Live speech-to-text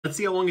Let's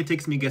see how long it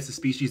takes me to guess a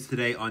species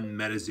today on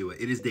Metazooa.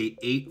 It is day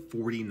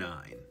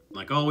 849.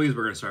 Like always,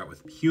 we're going to start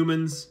with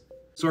humans.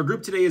 So our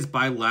group today is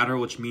bilateral,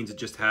 which means it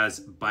just has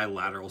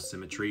bilateral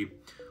symmetry.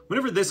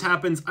 Whenever this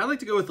happens, I like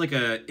to go with like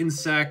an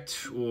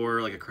insect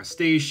or like a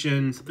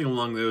crustacean, something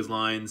along those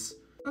lines.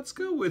 Let's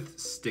go with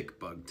stick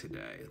bug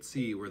today. Let's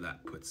see where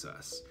that puts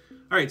us.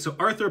 All right, so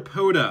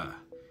arthropoda.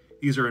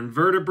 These are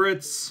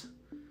invertebrates.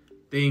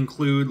 They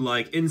include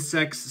like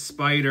insects,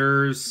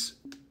 spiders,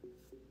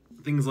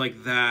 things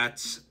like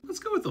that. Let's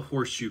go with the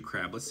horseshoe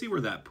crab. Let's see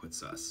where that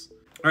puts us.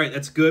 All right,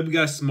 that's good. We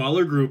got a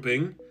smaller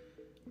grouping.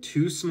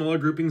 2 smaller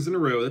groupings in a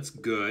row. That's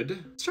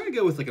good. Let's try to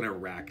go with like an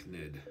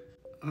arachnid.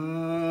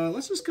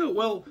 Let's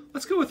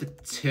go with a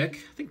tick.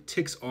 I think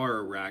ticks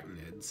are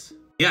arachnids.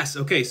 Yes,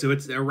 okay, so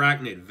it's the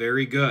arachnid.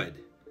 Very good.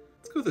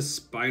 Let's go with a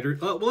spider.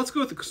 Well, let's go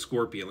with the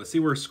scorpion. Let's see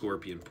where a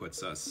scorpion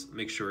puts us.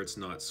 Make sure it's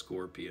not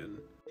scorpion.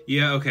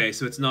 Yeah, okay,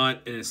 so it's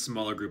not in a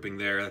smaller grouping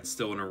there. That's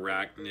still an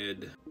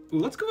arachnid. Ooh,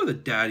 let's go with a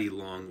daddy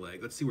long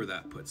leg. Let's see where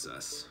that puts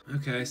us.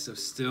 Okay, so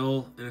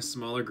still in a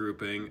smaller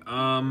grouping.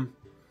 What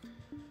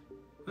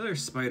other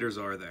spiders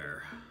are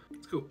there?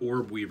 Let's go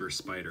orb weaver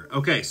spider.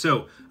 Okay,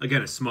 so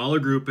again, a smaller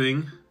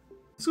grouping.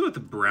 Let's go with the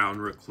brown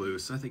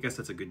recluse. I guess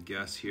that's a good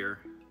guess here.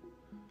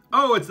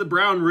 Oh, it's the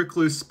brown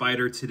recluse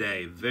spider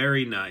today.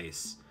 Very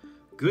nice.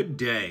 Good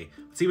day.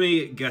 Let's see how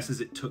many guesses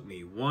it took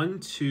me. 1,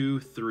 2,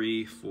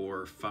 3,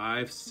 4,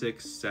 5,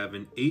 6,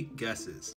 7, 8 guesses.